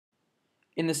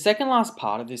In the second last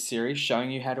part of this series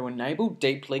showing you how to enable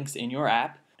deep links in your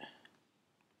app,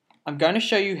 I'm going to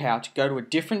show you how to go to a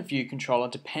different view controller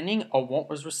depending on what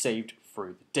was received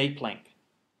through the deep link.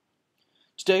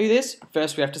 To do this,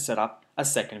 first we have to set up a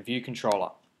second view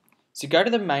controller. So go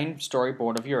to the main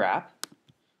storyboard of your app,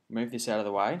 move this out of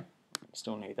the way,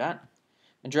 still need that,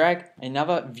 and drag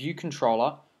another view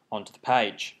controller onto the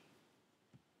page.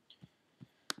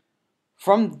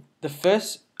 From the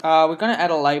first, we're going to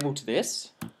add a label to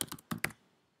this,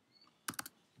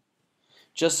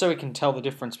 just so we can tell the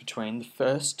difference between the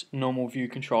first normal view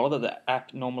controller that the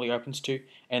app normally opens to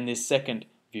and this second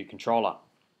view controller.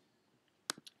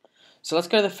 So let's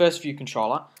go to the first view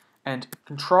controller and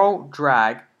control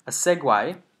drag a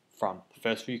segue from the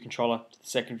first view controller to the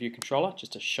second view controller,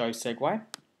 just to show segue.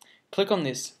 Click on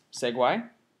this segue,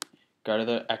 go to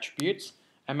the attributes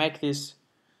and make this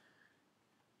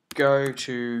go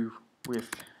to with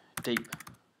deep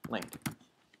link.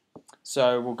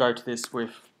 So we'll go to this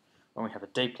with when we have a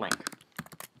deep link.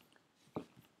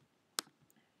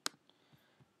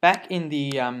 Back in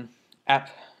the app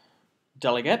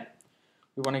delegate,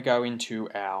 we want to go into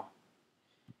our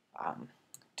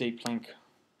deep link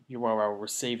URL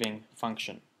receiving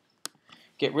function.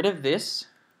 Get rid of this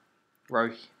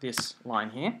row, this line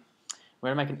here.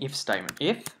 We're going to make an if statement.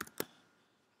 If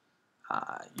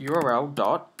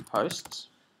URL.host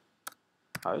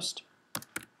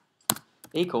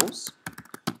equals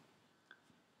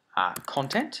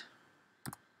content.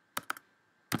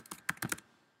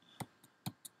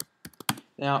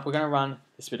 Now we're going to run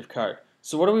this bit of code.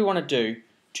 So what do we want to do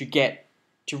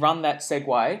to run that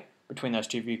segue between those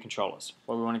two view controllers?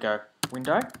 Well, we want to go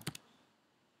window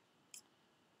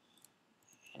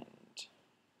and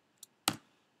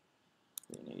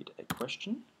we need a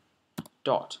question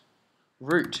dot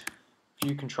root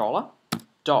view controller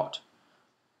dot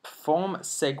perform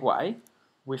segue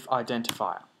with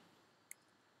identifier.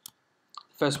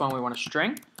 First one we want a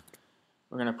string.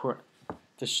 We're going to put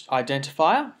the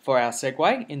identifier for our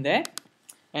segue in there,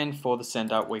 and for the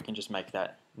sender we can just make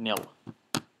that nil.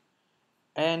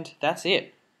 And that's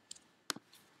it.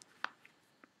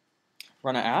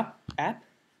 Run our app,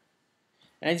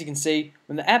 and as you can see,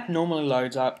 when the app normally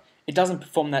loads up, it doesn't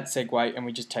perform that segue and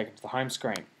we just take it to the home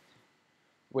screen.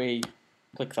 We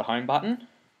click the home button,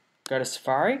 go to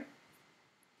Safari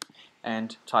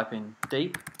and type in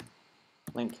deep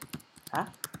link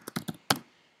app,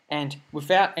 and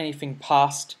without anything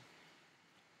passed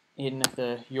in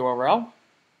the URL,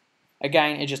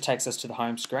 again it just takes us to the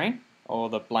home screen or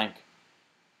the blank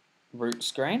root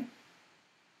screen.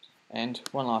 And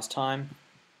one last time,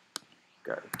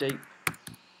 go deep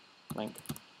link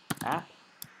app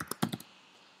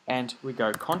and we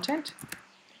go content.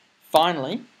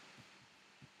 Finally,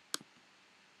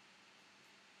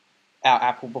 our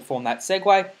app will perform that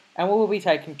segue and we will be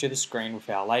taken to the screen with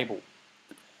our label.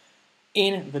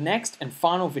 In the next and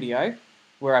final video,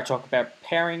 where I talk about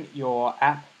pairing your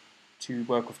app to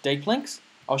work with deep links,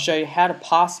 I'll show you how to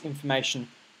pass information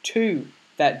to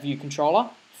that view controller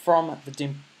from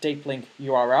the deep link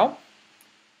URL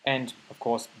and, of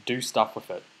course, do stuff with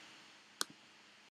it.